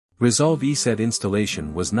Resolve ESET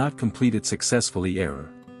installation was not completed successfully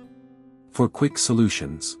error. For quick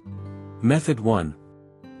solutions. Method 1.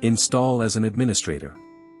 Install as an administrator.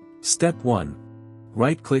 Step 1.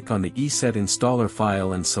 Right-click on the ESET installer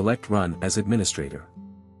file and select Run as administrator.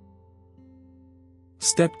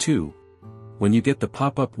 Step 2. When you get the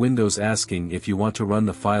pop-up windows asking if you want to run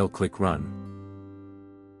the file, click Run.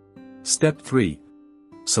 Step 3.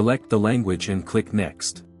 Select the language and click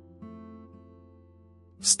Next.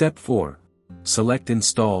 Step 4. Select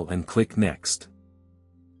Install and click Next.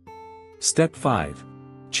 Step 5.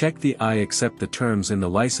 Check the I accept the terms in the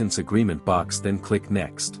license agreement box, then click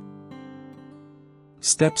Next.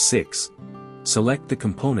 Step 6. Select the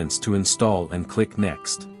components to install and click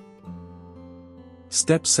Next.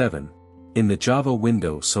 Step 7. In the Java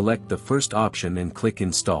window, select the first option and click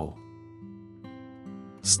Install.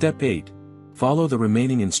 Step 8. Follow the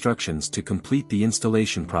remaining instructions to complete the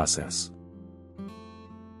installation process.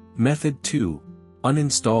 Method 2.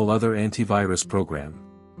 Uninstall other antivirus program.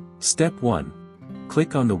 Step 1.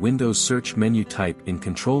 Click on the Windows search menu, type in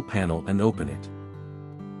Control Panel and open it.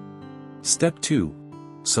 Step 2.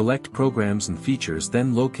 Select Programs and Features,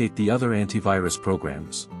 then locate the other antivirus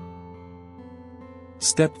programs.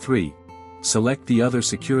 Step 3. Select the other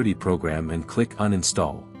security program and click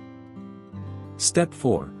Uninstall. Step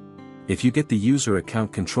 4. If you get the user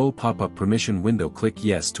account control pop-up permission window, click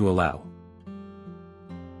Yes to allow.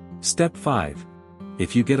 Step 5.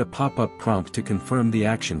 If you get a pop-up prompt to confirm the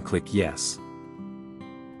action, click Yes.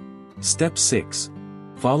 Step 6.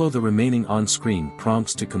 Follow the remaining on-screen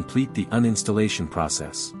prompts to complete the uninstallation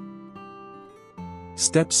process.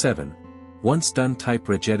 Step 7. Once done, type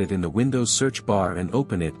regedit in the Windows search bar and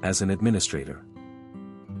open it as an administrator.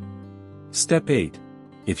 Step 8.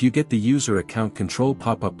 If you get the user account control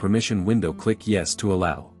pop-up permission window, click Yes to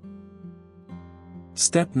allow.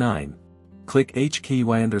 Step 9. Click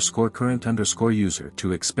HKY_current_user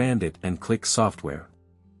to expand it and click Software.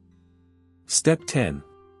 Step 10.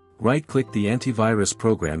 Right-click the antivirus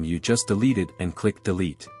program you just deleted and click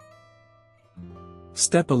Delete.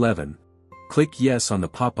 Step 11. Click Yes on the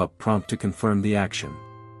pop-up prompt to confirm the action.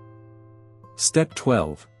 Step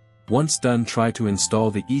 12. Once done, try to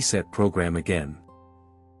install the ESET program again.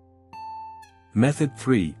 Method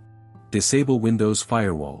 3. Disable Windows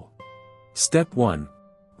Firewall. Step 1.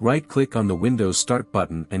 Right-click on the Windows Start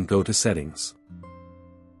button and go to Settings.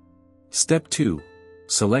 Step 2.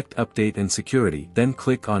 Select Update and Security, then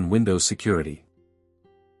click on Windows Security.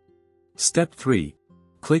 Step 3.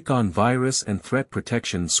 Click on Virus and Threat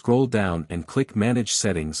Protection, scroll down and click Manage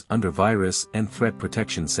Settings under Virus and Threat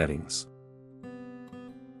Protection Settings.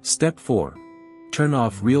 Step 4. Turn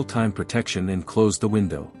off real-time protection and close the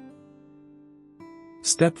window.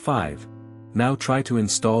 Step 5. Now try to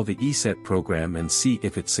install the ESET program and see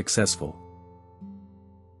if it's successful.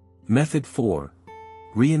 Method 4.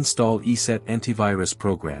 Reinstall ESET antivirus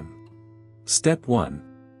program. Step 1.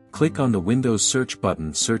 Click on the Windows search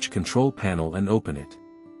button, search Control Panel and open it.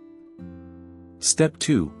 Step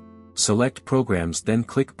 2. Select Programs, then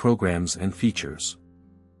click Programs and Features.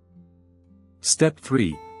 Step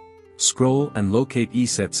 3. Scroll and locate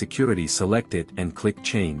ESET Security, select it and click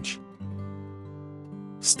Change.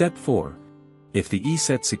 Step 4. If the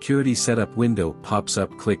ESET Security Setup window pops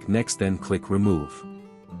up, click Next, then click Remove.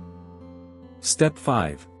 Step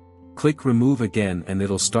 5. Click Remove again and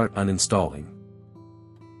it'll start uninstalling.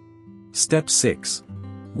 Step 6.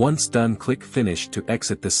 Once done, click Finish to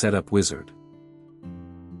exit the setup wizard.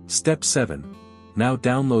 Step 7. Now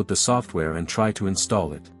download the software and try to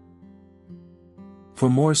install it. For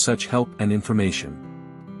more such help and information,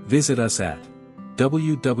 visit us at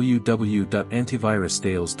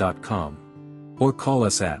www.antivirustales.com or call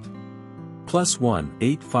us at +1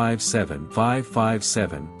 857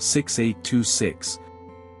 557 6826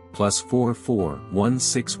 +44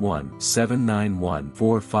 161 791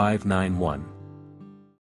 4591.